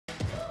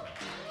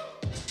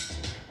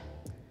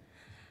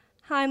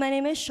Hi, my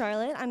name is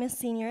Charlotte. I'm a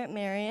senior at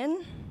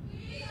Marian.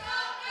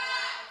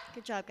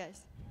 Good job,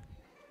 guys.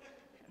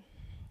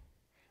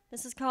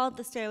 This is called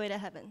The Stairway to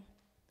Heaven.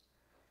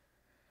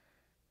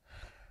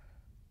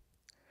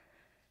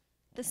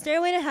 The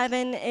Stairway to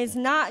Heaven is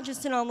not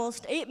just an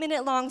almost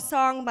 8-minute long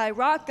song by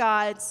rock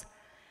gods,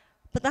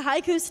 but the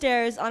haiku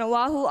stairs on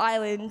Oahu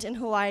Island in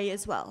Hawaii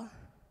as well.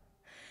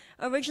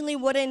 Originally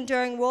wooden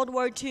during World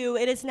War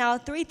II, it is now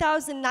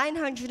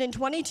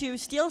 3,922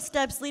 steel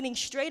steps leading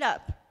straight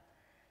up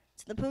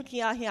to the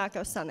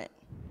Pukeahiako summit.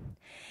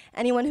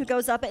 Anyone who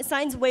goes up it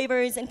signs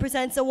waivers and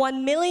presents a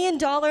 $1 million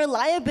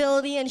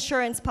liability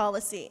insurance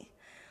policy.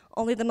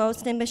 Only the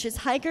most ambitious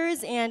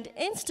hikers and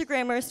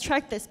Instagrammers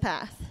trek this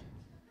path.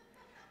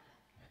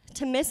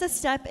 To miss a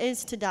step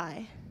is to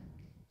die.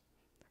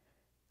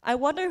 I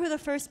wonder who the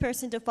first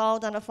person to fall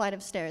down a flight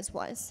of stairs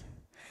was.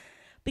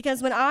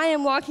 Because when I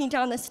am walking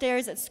down the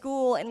stairs at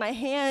school and my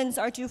hands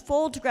are too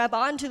full to grab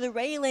onto the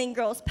railing,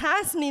 girls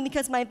pass me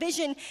because my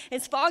vision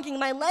is fogging,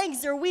 my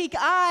legs are weak,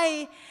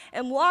 I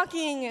am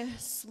walking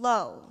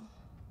slow.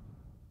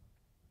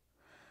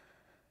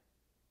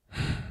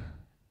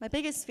 My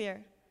biggest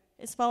fear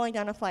is falling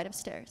down a flight of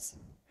stairs.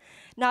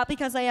 Not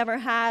because I ever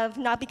have,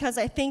 not because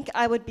I think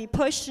I would be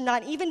pushed,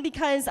 not even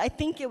because I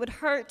think it would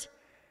hurt.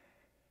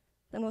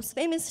 The most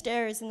famous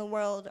stairs in the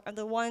world are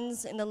the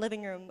ones in the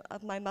living room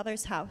of my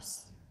mother's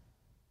house.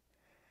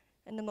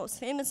 And the most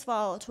famous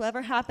fall to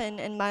ever happen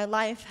in my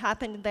life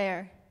happened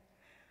there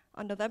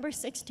on November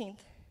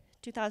 16th,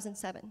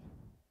 2007.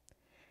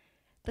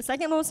 The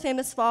second most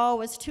famous fall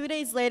was 2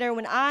 days later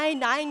when I,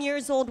 9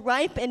 years old,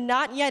 ripe and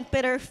not yet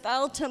bitter,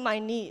 fell to my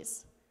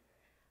knees.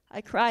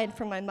 I cried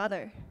for my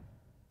mother.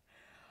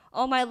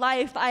 All my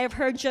life, I have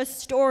heard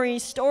just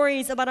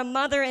stories about a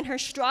mother and her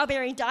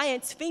strawberry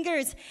diets,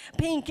 fingers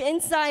pink,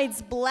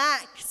 insides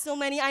black. So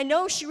many, I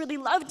know she really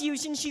loved you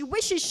and she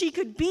wishes she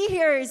could be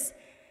yours.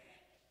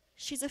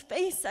 She's a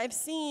face I've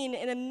seen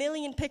in a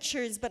million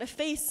pictures, but a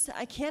face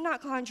I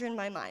cannot conjure in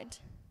my mind.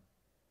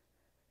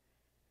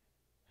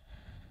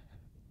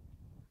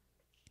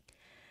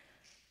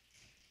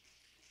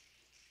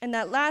 And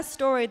that last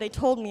story they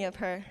told me of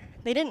her,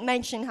 they didn't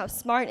mention how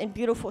smart and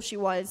beautiful she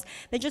was.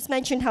 They just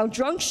mentioned how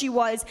drunk she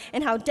was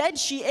and how dead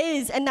she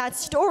is, and that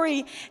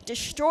story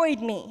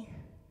destroyed me.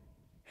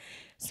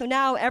 So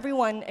now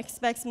everyone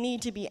expects me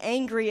to be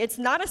angry. It's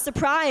not a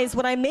surprise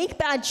when I make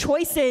bad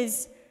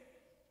choices.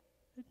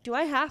 Do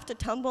I have to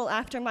tumble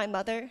after my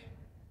mother?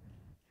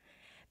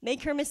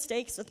 Make her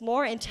mistakes with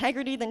more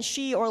integrity than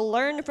she, or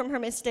learn from her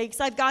mistakes?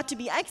 I've got to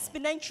be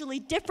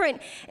exponentially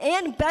different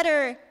and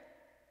better.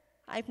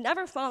 I've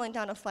never fallen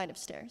down a flight of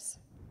stairs.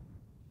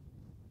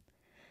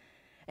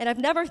 And I've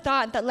never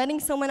thought that letting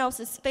someone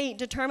else's fate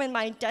determine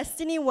my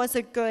destiny was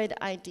a good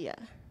idea.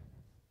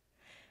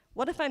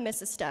 What if I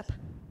miss a step?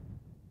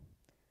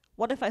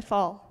 What if I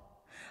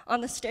fall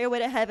on the stairway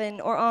to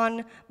heaven or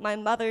on my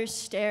mother's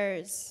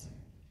stairs?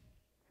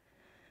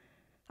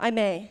 I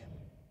may,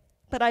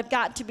 but I've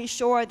got to be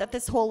sure that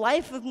this whole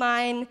life of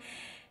mine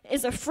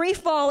is a free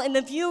fall and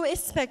the view is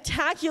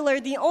spectacular.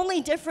 The only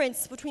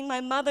difference between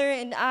my mother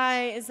and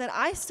I is that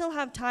I still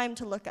have time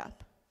to look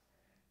up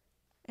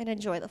and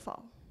enjoy the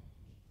fall.